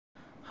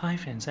Hi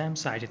friends, I am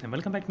Saichaitanya.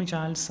 Welcome back to my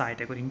channel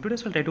Saichaitanya. In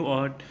today's we'll try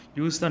to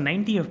use the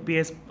 90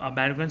 FPS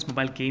Battlegrounds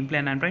mobile gameplay,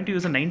 and I'm trying to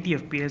use the 90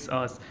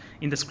 FPS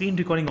in the screen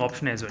recording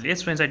option as well.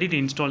 Yes friends, I did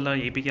install the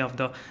APK of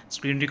the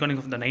screen recording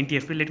of the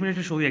 90 FPS. Let me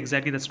show you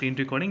exactly the screen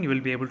recording. You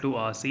will be able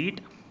to see it.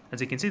 As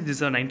you can see, this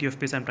is a 90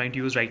 FPS I'm trying to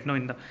use right now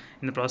in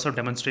the process of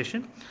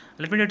demonstration.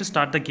 Let me try to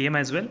start the game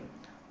as well.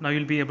 Now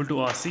you'll be able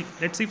to see.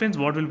 Let's see friends,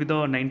 what will be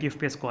the 90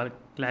 FPS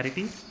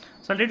clarity.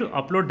 So I'll try to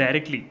upload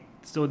directly.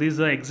 So this is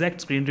the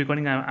exact screen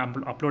recording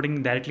I'm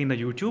uploading directly in the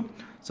YouTube,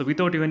 so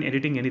without even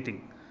editing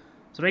anything.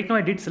 So right now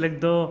I did select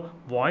the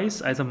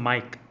voice as a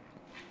mic,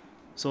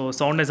 so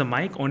sound as a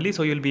mic only,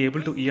 so you'll be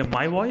able to hear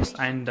my voice,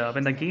 and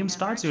when the game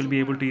starts you'll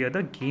be able to hear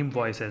the game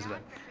voice as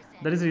well.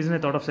 That is the reason I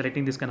thought of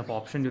selecting this kind of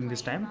option during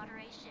this time.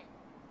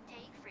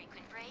 Take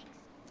frequent breaks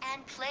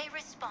and play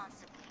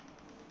responsibly.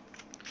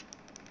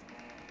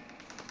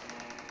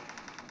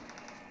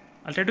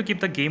 I'll try to keep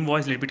the game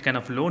voice a little bit kind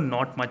of low,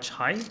 not much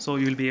high, so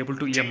you will be able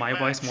to hear my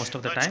voice most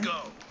of the time.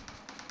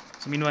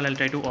 So meanwhile, I'll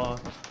try to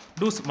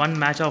do one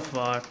match of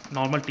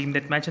normal team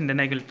deathmatch, and then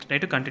I will try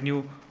to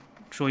continue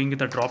showing you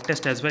the drop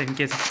test as well in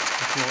case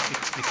if you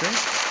require.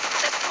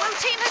 The blue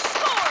team has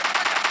scored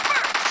for the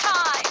first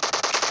time.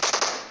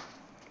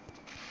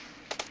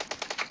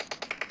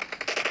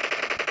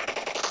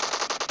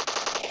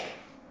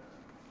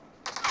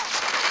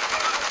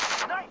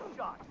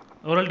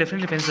 Overall,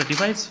 definitely friends, the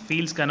device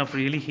feels kind of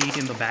really heat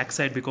in the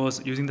backside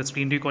because using the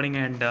screen recording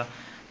and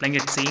playing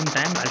at the same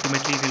time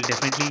ultimately will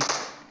definitely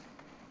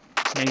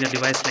make the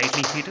device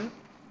slightly heated.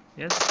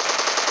 Yes.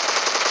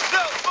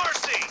 No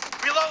mercy!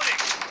 Reloading!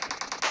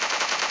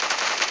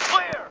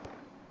 Clear!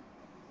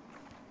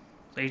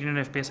 So 18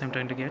 FPS I'm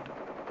trying to get.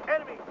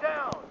 Enemy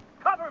down!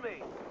 Cover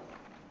me!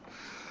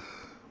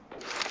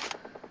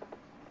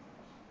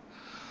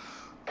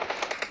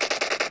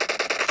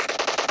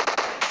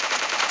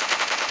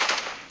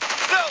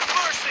 No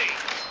mercy!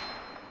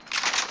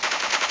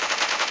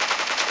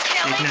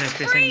 18 Killing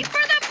FPS spree and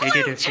for the blue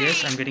 88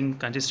 FPS. team. I'm getting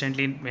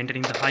consistently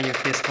maintaining the high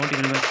FPS count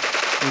even while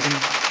using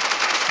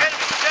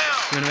Enemy down!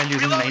 even while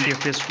using Reloading. 90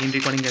 FPS screen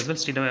recording as well.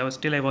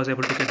 Still I was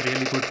able to get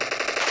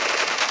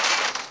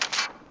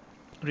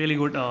really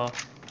good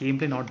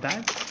gameplay, not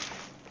bad.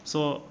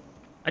 So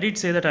I did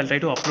say that I'll try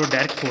to upload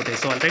direct footage.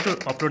 So I'll try to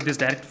upload this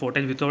direct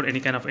footage without any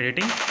kind of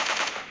editing.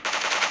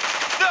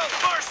 No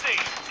mercy!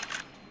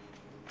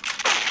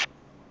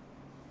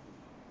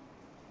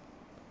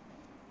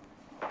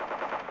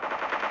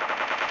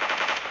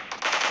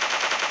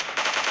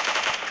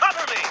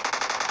 Cover me!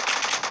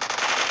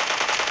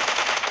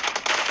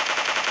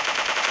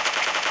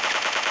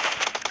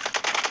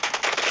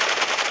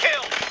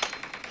 Killed!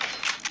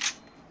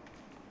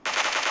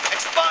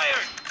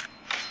 Expired!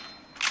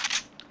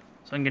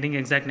 So I'm getting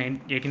exact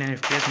 89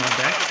 FPS, not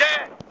bad.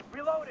 Dead!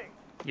 Reloading!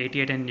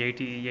 88 and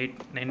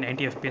 88,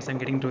 90 FPS I'm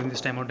getting during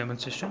this time of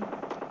demonstration.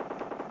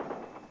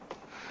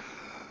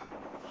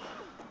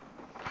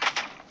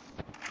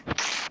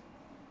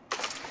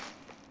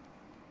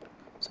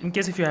 So in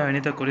case if you have any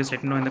other queries,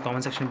 let me know in the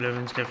comment section below,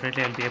 and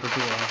definitely I'll be able to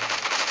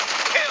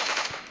Killed!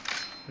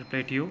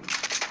 reply to you.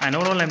 And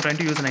overall I'm trying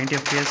to use 90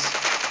 FPS.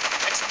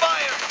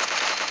 Expired!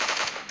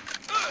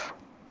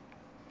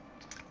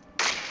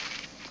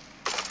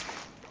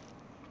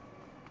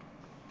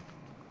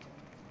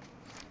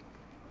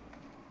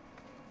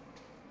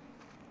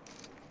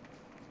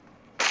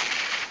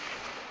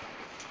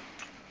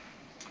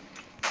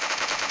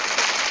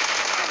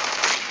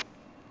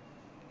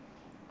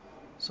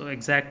 So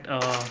exact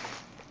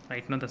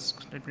right now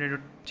let me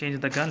change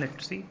the gun.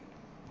 Let's see.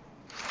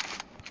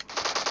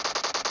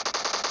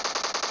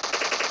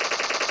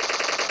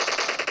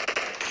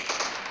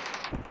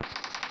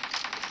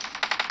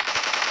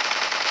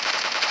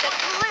 The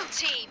blue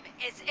team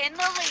is in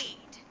the lead.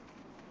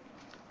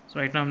 So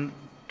right now I'm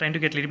trying to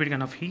get a little bit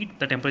kind of heat.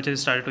 The temperature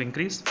is started to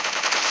increase.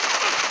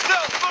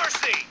 No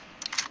mercy!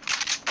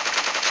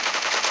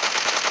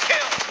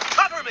 Kill!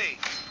 Cover me!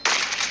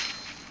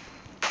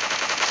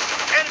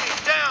 Enemy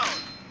down!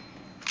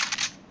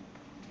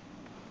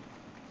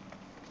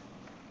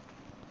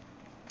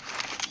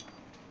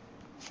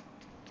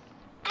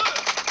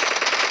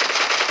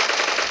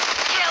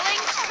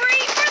 Killing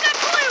spree for the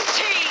blue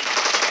team.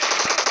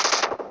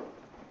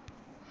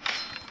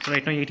 So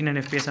right now 89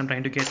 FPS I'm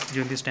trying to get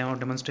during this time of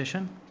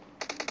demonstration.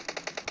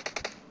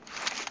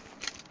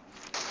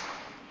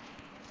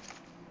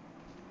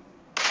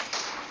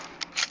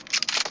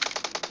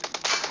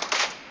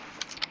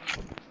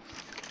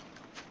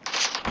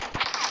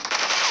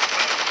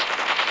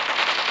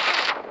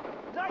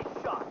 Nice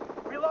shot!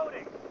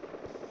 Reloading!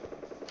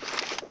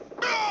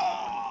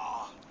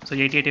 So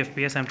 88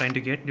 FPS I'm trying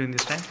to get during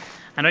this time.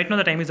 And right now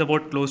the time is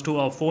about close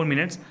to 4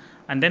 minutes.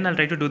 And then I'll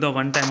try to do the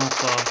one time of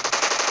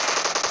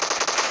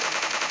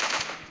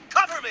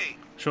Cover me!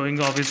 showing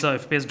off this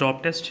FPS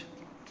drop test.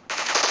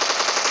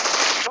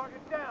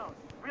 Target down!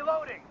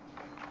 Reloading!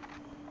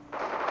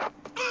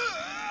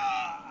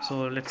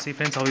 So let's see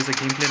friends, how is the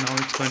gameplay now.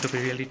 It's going to be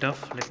really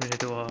tough. Let me try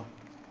to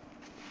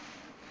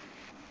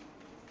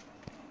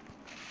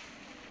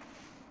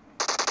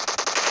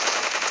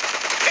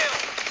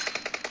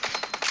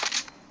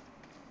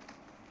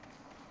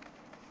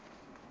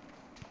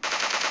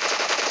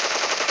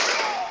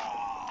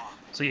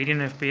So 18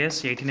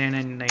 FPS, 89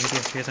 and 90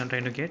 FPS I'm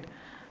trying to get.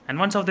 And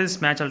once of this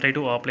match, I'll try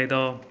to play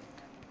the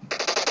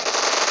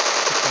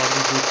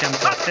bootcamp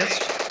drop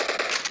test.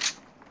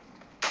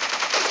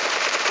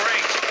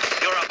 Great.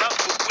 You're about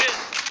to win.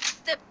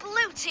 The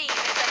blue team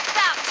is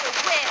about to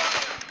win.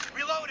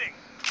 Reloading.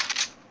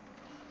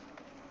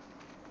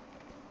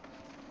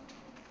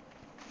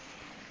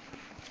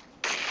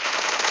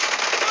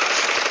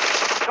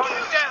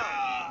 Going down.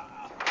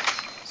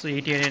 So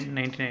 88 and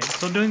 99.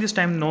 So during this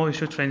time, no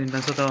issues, friends. In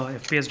terms of the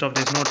FPS drop,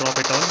 there's no drop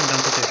at all in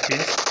terms of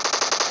FPS.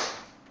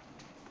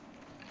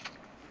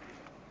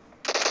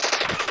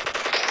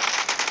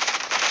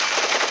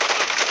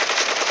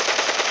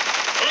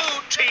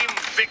 Blue team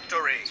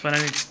victory. So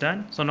finally it's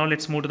done. So now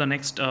let's move to the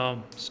next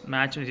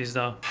match, which is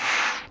the.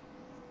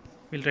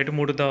 We'll try to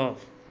move to the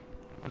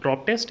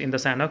drop test in the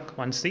Sanok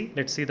 1C.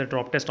 Let's see the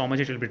drop test, how much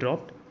it will be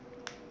dropped.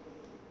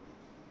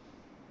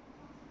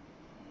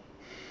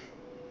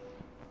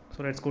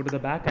 So let's go to the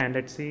back and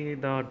let's see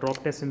the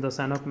drop test in the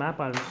Sanok map.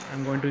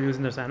 I'm going to use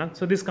in the Sanok.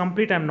 So this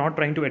complete, I'm not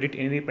trying to edit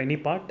any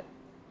part.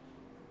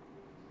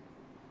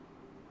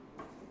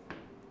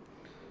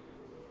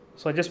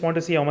 So I just want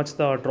to see how much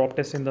the drop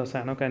test in the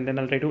Sanok, and then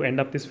I'll try to end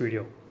up this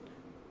video.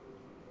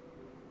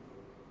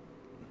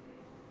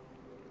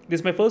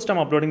 This is my first time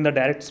uploading the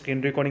direct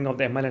screen recording of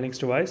the MI Linux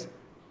device.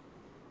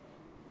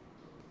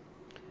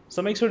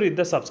 So make sure to hit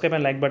the subscribe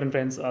and like button,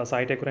 friends.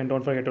 Saichaitanya, and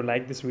don't forget to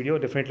like this video.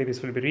 Definitely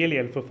this will be really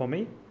helpful for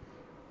me.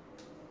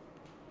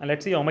 And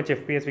let's see how much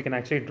FPS we can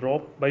actually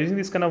drop. By using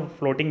this kind of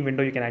floating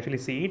window, you can actually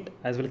see it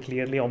as well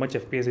clearly how much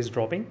FPS is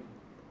dropping.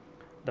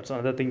 That's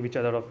another thing which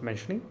I thought of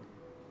mentioning.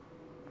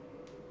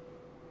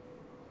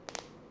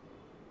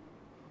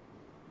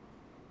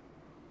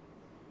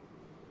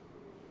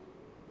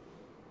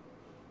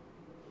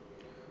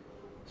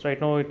 So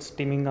right now it's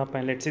steaming up,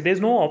 and let's see, there's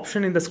no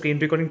option in the screen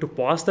recording to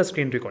pause the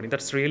screen recording.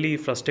 That's really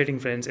frustrating,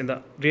 friends. In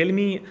the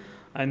Realme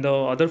and the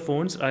other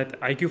phones,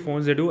 IQOO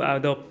phones, they do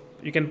have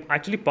you can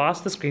actually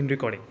pause the screen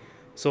recording.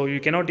 So you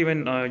cannot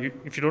even,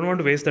 if you don't want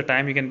to waste the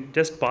time, you can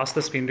just pause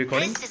the screen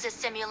recording. This is a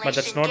simulation But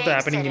that's not game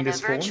happening set in this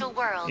a phone. virtual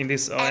world In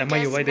this and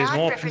MIUI, does there's no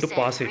not option to represent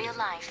pause it. real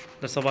life.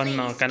 That's the one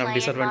Please kind of play in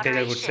disadvantage,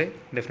 I would say.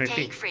 moderation.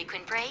 Definitely. Take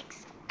frequent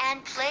breaks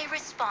and play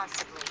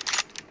responsibly.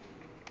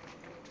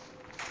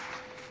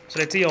 So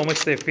let's see how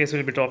much the FPS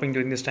will be dropping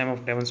during this time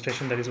of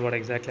demonstration. That is what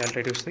exactly I'll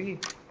try to see.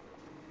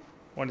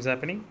 What is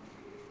happening?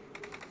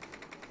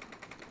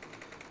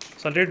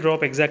 So I'll try to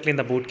drop exactly in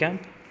the boot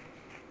camp.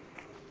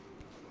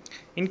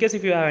 In case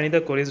if you have any other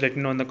queries, let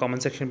me know in the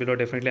comment section below.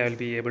 Definitely I will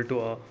be able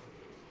to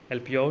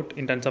help you out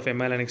in terms of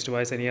MI Linux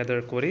device, any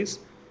other queries.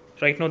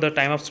 Right now the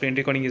time of screen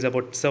recording is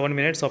about 7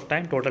 minutes of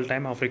time, total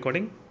time of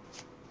recording.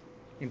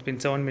 It's been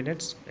 7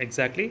 minutes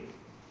exactly.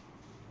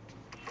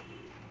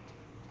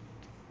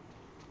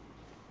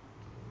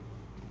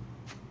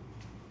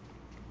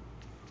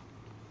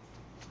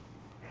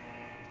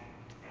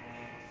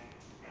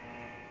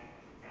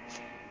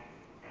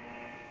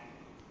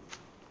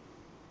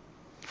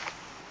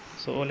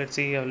 So let's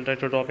see, I will try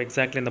to drop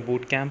exactly in the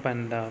boot camp,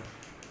 and so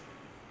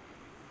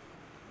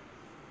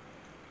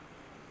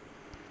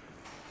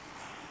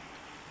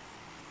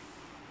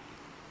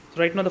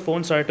right now the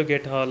phone started to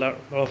get a lot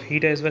of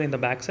heat as well in the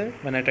backside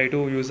when I try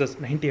to use this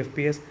 90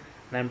 FPS,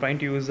 and I'm trying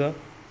to use the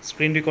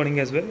screen recording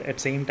as well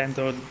at same time,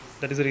 so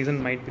that is the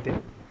reason might be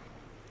there.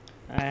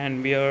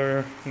 And we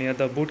are near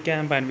the boot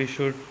camp and we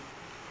should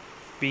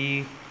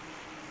be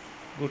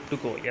good to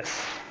go.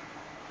 Yes.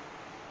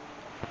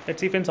 Let's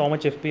see, friends, how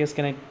much FPS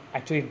can I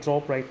actually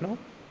drop right now.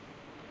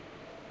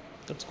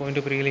 That's going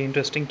to be really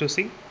interesting to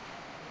see.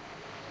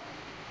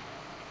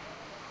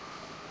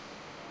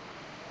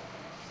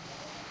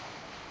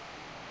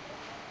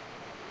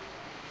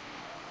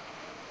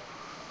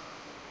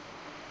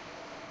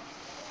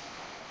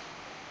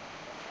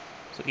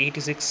 So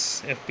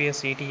 86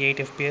 FPS, 88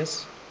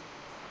 FPS,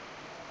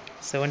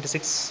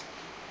 76,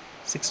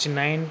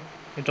 69,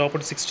 it dropped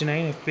to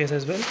 69 FPS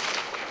as well,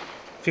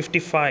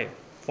 55,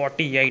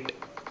 48.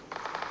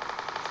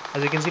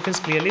 As you can see, friends,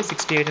 clearly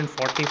 68 and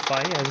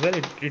 45 as well,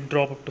 it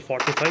dropped up to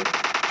 45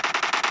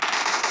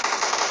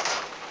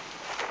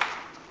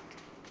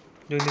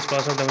 during this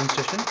process of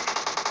demonstration.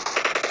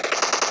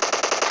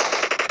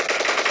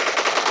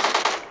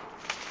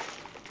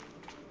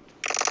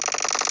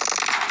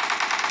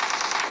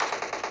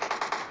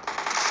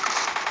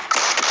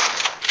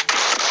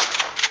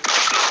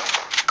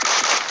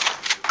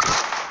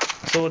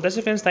 So that's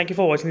it, friends. Thank you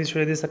for watching this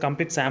video. This is a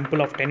complete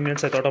sample of 10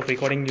 minutes I thought of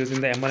recording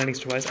using the MI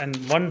Linux device, and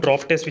one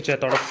drop test which I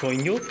thought of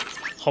showing you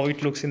how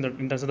it looks in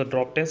terms of the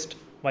drop test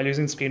while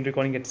using screen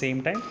recording at the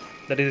same time.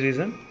 That is the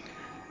reason.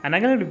 And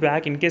I'm going to be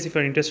back in case if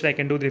you're interested. I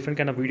can do different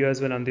kind of video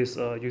as well on this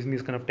using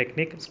this kind of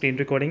technique, screen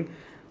recording,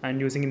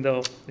 and using in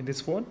this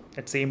phone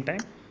at the same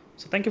time.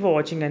 So thank you for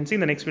watching, and see you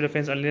in the next video,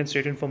 friends. Until then,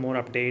 stay tuned for more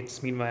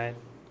updates. Meanwhile,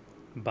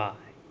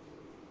 bye.